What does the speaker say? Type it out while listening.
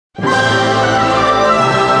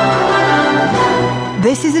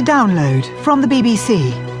This is a download from the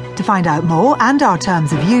BBC. To find out more and our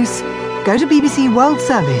terms of use, go to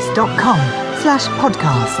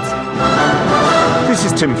bbcworldservice.com/podcasts. This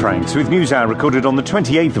is Tim Franks with Newshour recorded on the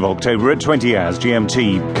 28th of October at 20 hours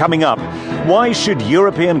GMT. Coming up, why should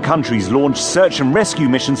European countries launch search and rescue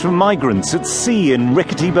missions for migrants at sea in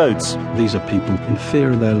rickety boats? These are people in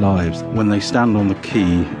fear of their lives. When they stand on the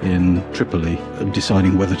quay in Tripoli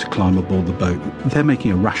deciding whether to climb aboard the boat, they're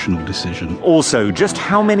making a rational decision. Also, just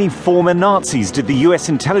how many former Nazis did the US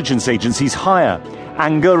intelligence agencies hire?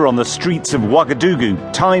 Anger on the streets of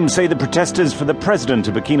Ouagadougou. Times say the protesters for the president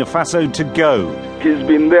of Burkina Faso to go. He's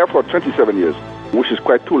been there for 27 years, which is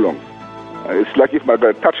quite too long. It's like if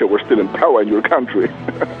Margaret Thatcher were still in power in your country.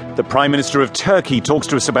 The Prime Minister of Turkey talks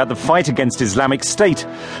to us about the fight against Islamic State.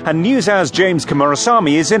 And Newshour's James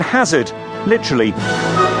Coomarasamy is in Hazard, literally.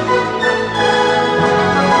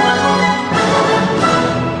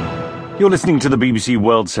 You're listening to the BBC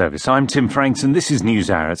World Service. I'm Tim Franks and this is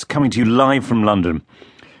Newshour. It's coming to you live from London.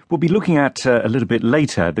 We'll be looking at, a little bit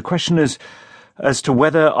later, the question is as to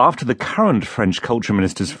whether, after the current French culture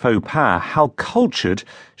minister's faux pas, how cultured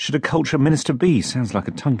should a culture minister be? Sounds like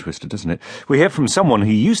a tongue twister, doesn't it? We hear from someone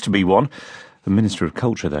who used to be one, the Minister of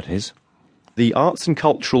Culture, that is. The arts and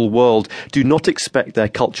cultural world do not expect their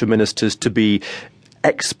culture ministers to be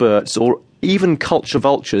experts or even culture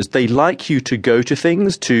vultures. They like you to go to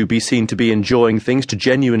things, to be seen to be enjoying things, to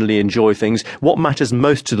genuinely enjoy things. What matters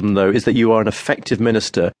most to them, though, is that you are an effective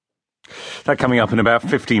minister. That coming up in about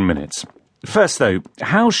 15 minutes. First, though,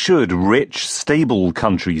 how should rich, stable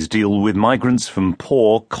countries deal with migrants from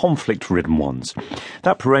poor, conflict-ridden ones?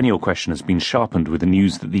 That perennial question has been sharpened with the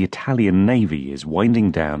news that the Italian Navy is winding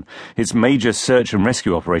down its major search and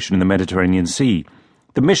rescue operation in the Mediterranean Sea.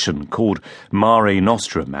 The mission, called Mare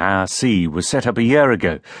Nostrum, Our Sea, was set up a year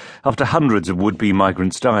ago after hundreds of would-be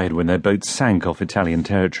migrants died when their boats sank off Italian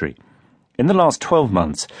territory. In the last 12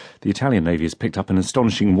 months, the Italian Navy has picked up an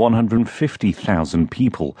astonishing 150,000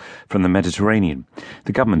 people from the Mediterranean.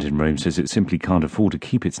 The government in Rome says it simply can't afford to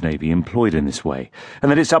keep its Navy employed in this way,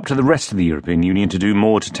 and that it's up to the rest of the European Union to do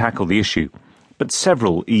more to tackle the issue. But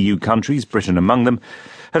several EU countries, Britain among them,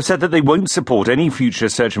 have said that they won't support any future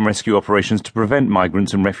search and rescue operations to prevent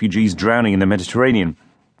migrants and refugees drowning in the Mediterranean.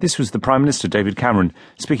 This was the Prime Minister, David Cameron,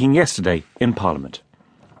 speaking yesterday in Parliament.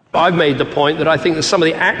 I've made the point that I think that some of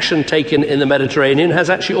the action taken in the Mediterranean has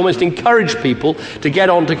actually almost encouraged people to get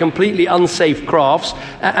onto completely unsafe crafts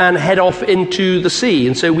and head off into the sea.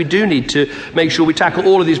 And so we do need to make sure we tackle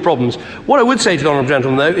all of these problems. What I would say to the Honourable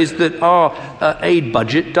Gentleman, though, is that our aid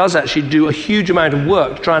budget does actually do a huge amount of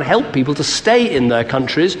work to try and help people to stay in their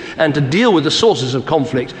countries and to deal with the sources of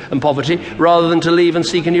conflict and poverty rather than to leave and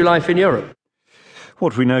seek a new life in Europe.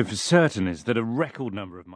 What we know for certain is that a record number of